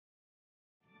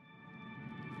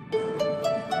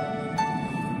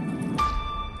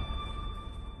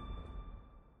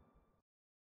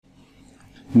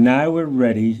Now we're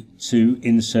ready to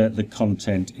insert the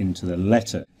content into the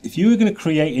letter. If you were going to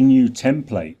create a new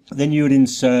template, then you would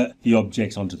insert the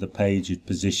objects onto the page, you'd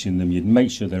position them, you'd make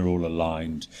sure they're all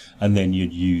aligned, and then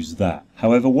you'd use that.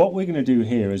 However, what we're going to do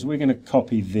here is we're going to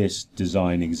copy this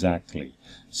design exactly.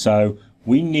 So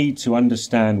we need to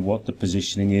understand what the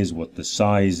positioning is, what the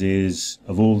size is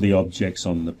of all the objects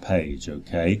on the page,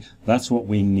 okay? That's what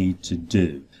we need to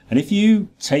do. And if you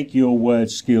take your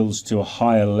Word skills to a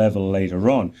higher level later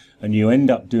on and you end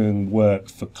up doing work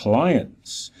for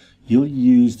clients, you'll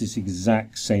use this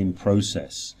exact same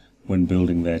process when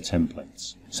building their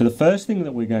templates. So the first thing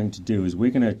that we're going to do is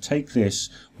we're going to take this,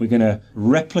 we're going to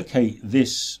replicate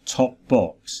this top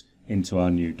box into our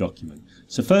new document.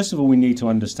 So first of all, we need to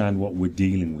understand what we're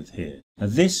dealing with here. Now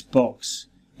this box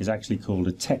is actually called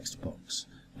a text box,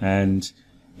 and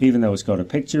even though it's got a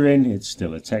picture in, it's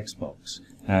still a text box.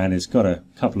 And it's got a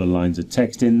couple of lines of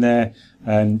text in there,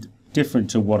 and different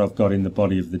to what I've got in the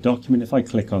body of the document. If I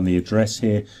click on the address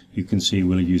here, you can see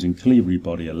we're using Calibri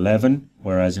body 11,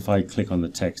 whereas if I click on the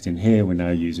text in here, we're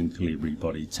now using Calibri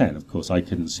body 10. Of course, I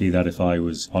couldn't see that if I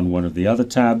was on one of the other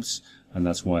tabs, and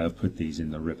that's why I've put these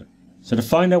in the ribbon. So to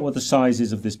find out what the size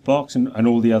is of this box and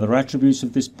all the other attributes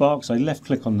of this box, I left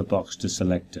click on the box to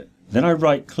select it. Then I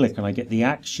right click and I get the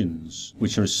actions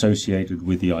which are associated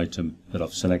with the item that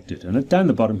I've selected. And down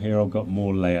the bottom here I've got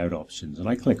more layout options, and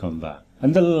I click on that.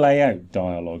 And the layout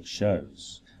dialog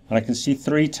shows. And I can see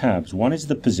three tabs. One is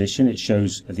the position. It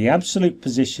shows that the absolute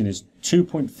position is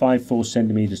 2.54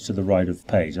 centimeters to the right of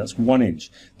the page. That's 1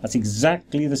 inch. That's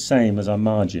exactly the same as our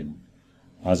margin,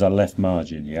 as our left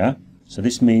margin, yeah? So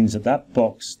this means that that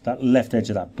box, that left edge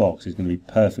of that box is going to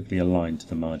be perfectly aligned to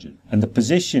the margin. And the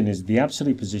position is, the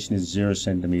absolute position is 0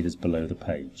 centimeters below the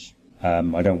page.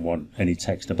 I don't want any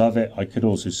text above it. I could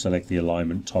also select the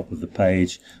alignment top of the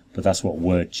page, but that's what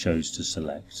Word chose to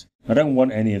select. I don't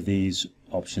want any of these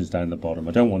options down the bottom.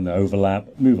 I don't want the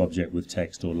overlap, move object with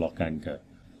text, or lock anchor.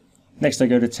 Next I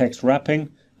go to text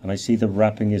wrapping, and I see the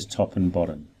wrapping is top and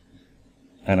bottom.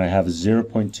 And I have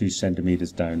 0.2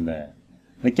 centimeters down there.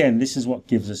 And again, this is what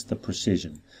gives us the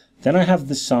precision. Then I have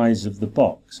the size of the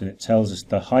box, and it tells us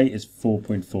the height is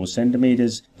 4.4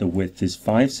 centimeters, the width is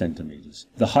 5 centimeters.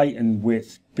 The height and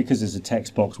width, because it's a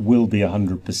text box, will be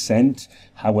 100%.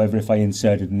 However, if I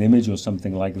inserted an image or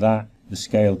something like that, the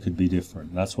scale could be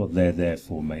different. That's what they're there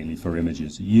for, mainly for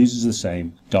images. It uses the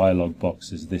same dialog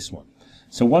box as this one.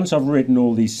 So once I've written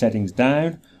all these settings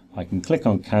down, I can click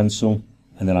on cancel,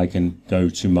 and then I can go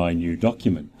to my new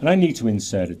document. And I need to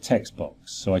insert a text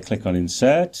box. So I click on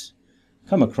insert,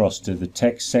 come across to the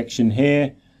text section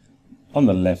here. On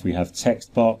the left we have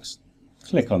text box.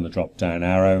 Click on the drop down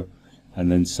arrow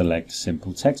and then select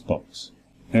simple text box.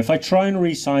 Now if I try and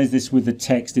resize this with the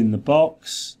text in the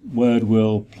box, Word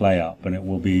will play up and it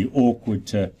will be awkward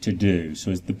to do.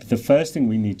 So the first thing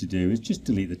we need to do is just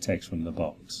delete the text from the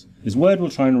box. Because Word will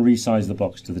try and resize the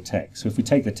box to the text. So if we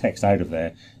take the text out of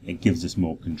there, it gives us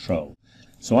more control.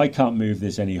 So I can't move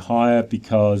this any higher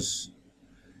because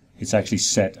it's actually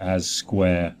set as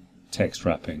square text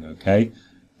wrapping, okay?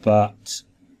 But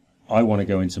I want to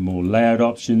go into more layout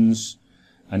options.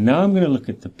 And now I'm going to look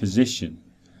at the position.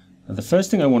 And the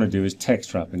first thing I want to do is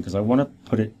text wrapping, because I want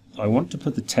to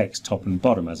put the text top and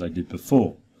bottom as I did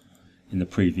before in the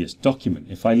previous document.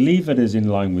 If I leave it as in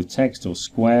line with text or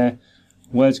square,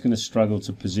 Word's going to struggle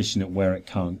to position it where it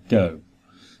can't go.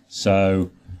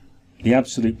 So the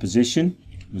absolute position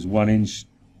was 1 inch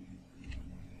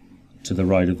to the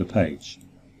right of the page.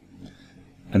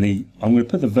 And I'm going to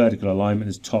put the vertical alignment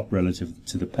as top relative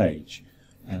to the page,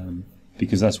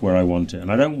 because that's where I want it. And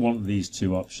I don't want these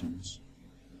two options.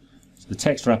 So the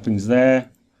text wrapping's there.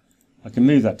 I can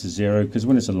move that to 0, because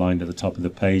when it's aligned at the top of the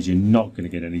page, you're not going to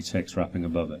get any text wrapping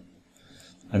above it.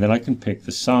 And then I can pick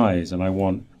the size, and I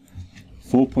want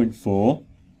 4.4,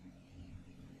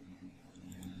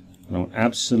 and I want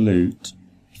absolute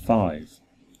 5.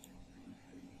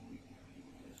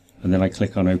 And then I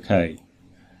click on OK.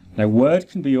 Now Word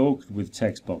can be awkward with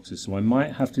text boxes, so I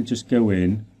might have to just go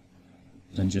in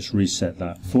and just reset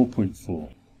that,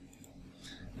 4.4.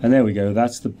 And there we go,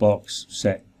 that's the box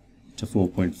set to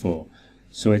 4.4.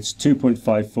 So it's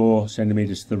 2.54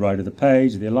 centimeters to the right of the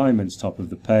page, the alignment's top of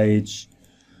the page,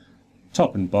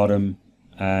 top and bottom,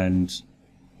 and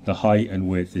the height and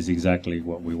width is exactly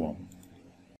what we want.